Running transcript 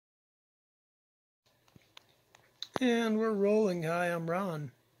And we're rolling. Hi, I'm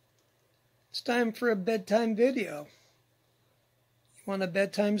Ron. It's time for a bedtime video. You want a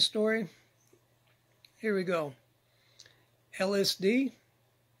bedtime story? Here we go. LSD,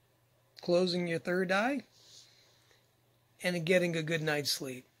 closing your third eye, and getting a good night's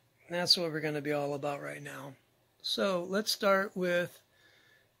sleep. That's what we're going to be all about right now. So let's start with,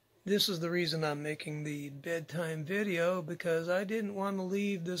 this is the reason I'm making the bedtime video, because I didn't want to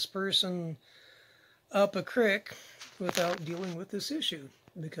leave this person up a creek without dealing with this issue,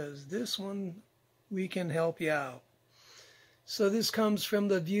 because this one, we can help you out. So this comes from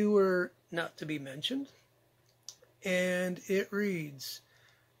the viewer not to be mentioned, and it reads,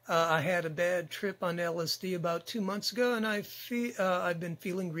 I had a bad trip on LSD about 2 months ago, and I've been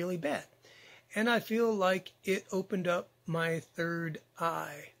feeling really bad, and I feel like it opened up my third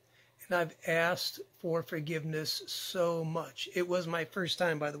eye, and I've asked for forgiveness so much. It was my first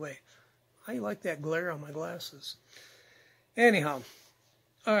time, by the way. I like that glare on my glasses. Anyhow,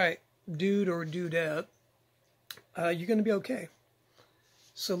 all right, dude or dudette, you're going to be okay.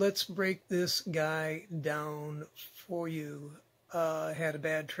 So let's break this guy down for you. Had a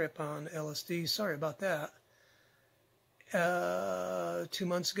bad trip on LSD. Sorry about that. 2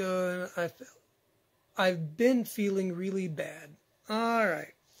 months ago, I've been feeling really bad. All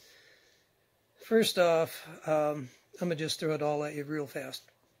right. First off, I'm going to just throw it all at you real fast.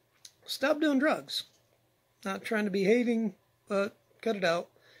 Stop doing drugs. Not trying to be hating, but cut it out.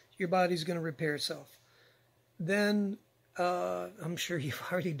 Your body's going to repair itself. Then, I'm sure you've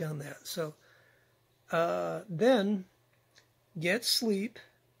already done that. So, then get sleep,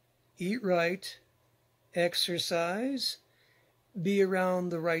 eat right, exercise, be around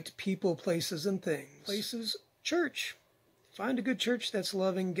the right people, places, and things. Places, church. Find a good church that's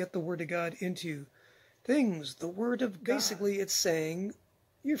loving, get the Word of God into you. Things, the Word of God. Basically, it's saying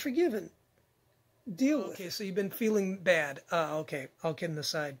you're forgiven. Deal with it. Okay, so you've been feeling bad. Okay, all kidding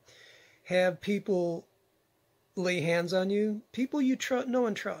aside. Have people lay hands on you. People you know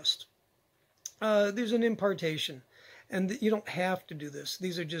and trust. There's an impartation. And you don't have to do this.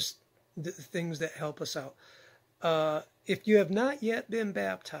 These are just the things that help us out. If you have not yet been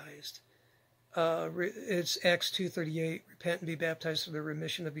baptized, it's Acts 2:38, repent and be baptized for the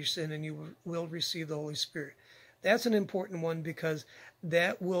remission of your sin, and you will receive the Holy Spirit. That's an important one, because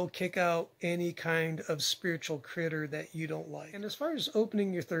that will kick out any kind of spiritual critter that you don't like. And as far as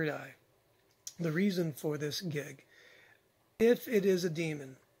opening your third eye, the reason for this gig, if it is a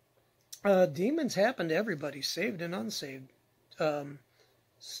demon, demons happen to everybody, saved and unsaved.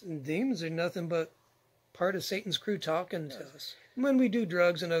 Demons are nothing but part of Satan's crew talking to us. When we do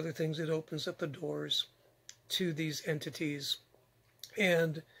drugs and other things, it opens up the doors to these entities.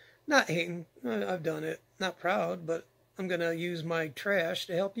 And not hating, I've done it, not proud, but I'm going to use my trash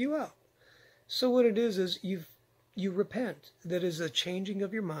to help you out. So what it is you repent. That is a changing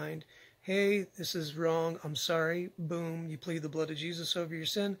of your mind. Hey, this is wrong, I'm sorry, boom, you plead the blood of Jesus over your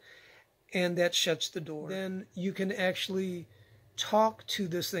sin, and that shuts the door. Then you can actually talk to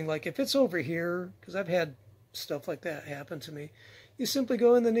this thing. Like if it's over here, because I've had stuff like that happen to me, you simply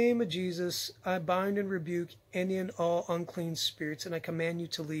go, in the name of Jesus, I bind and rebuke any and all unclean spirits, and I command you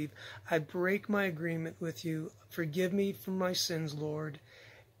to leave. I break my agreement with you. Forgive me for my sins, Lord.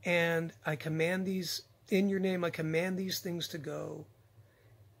 And I command these, in your name, I command these things to go.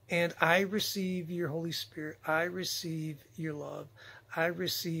 And I receive your Holy Spirit. I receive your love. I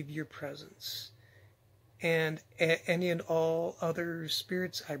receive your presence. And any and all other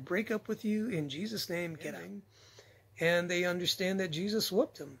spirits, I break up with you in Jesus' name. Get out. And they understand that Jesus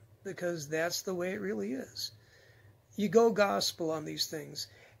whooped them, because that's the way it really is. You go gospel on these things.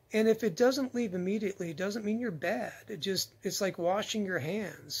 And if it doesn't leave immediately, it doesn't mean you're bad. It's like washing your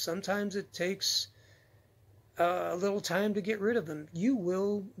hands. Sometimes it takes a little time to get rid of them. You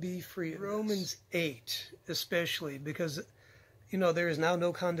will be free. Romans 8, especially, because there is now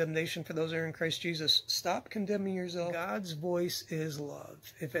no condemnation for those who are in Christ Jesus. Stop condemning yourself. God's voice is love.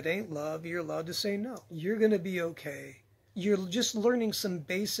 If it ain't love, you're allowed to say no. You're going to be okay. You're just learning some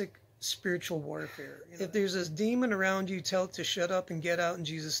basic spiritual warfare. If there's a demon around you, tell it to shut up and get out in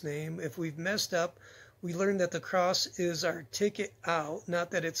Jesus' name. If we've messed up, we learn that the cross is our ticket out.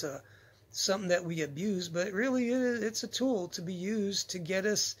 Not that it's something that we abuse, but really it's a tool to be used to get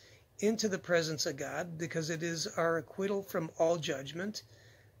us into the presence of God, because it is our acquittal from all judgment.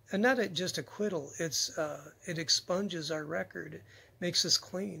 And not just acquittal, it expunges our record, makes us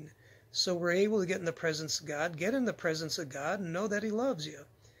clean. So we're able to get in the presence of God, get in the presence of God, and know that He loves you.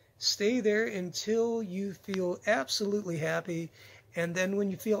 Stay there until you feel absolutely happy, and then when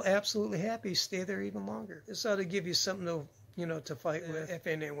you feel absolutely happy, stay there even longer. This ought to give you something to to fight with. If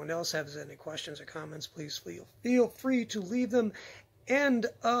anyone else has any questions or comments, please feel free to leave them. End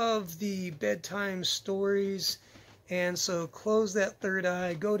of the bedtime stories. And so close that third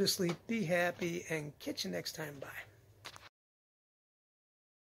eye, go to sleep, be happy, and catch you next time. Bye.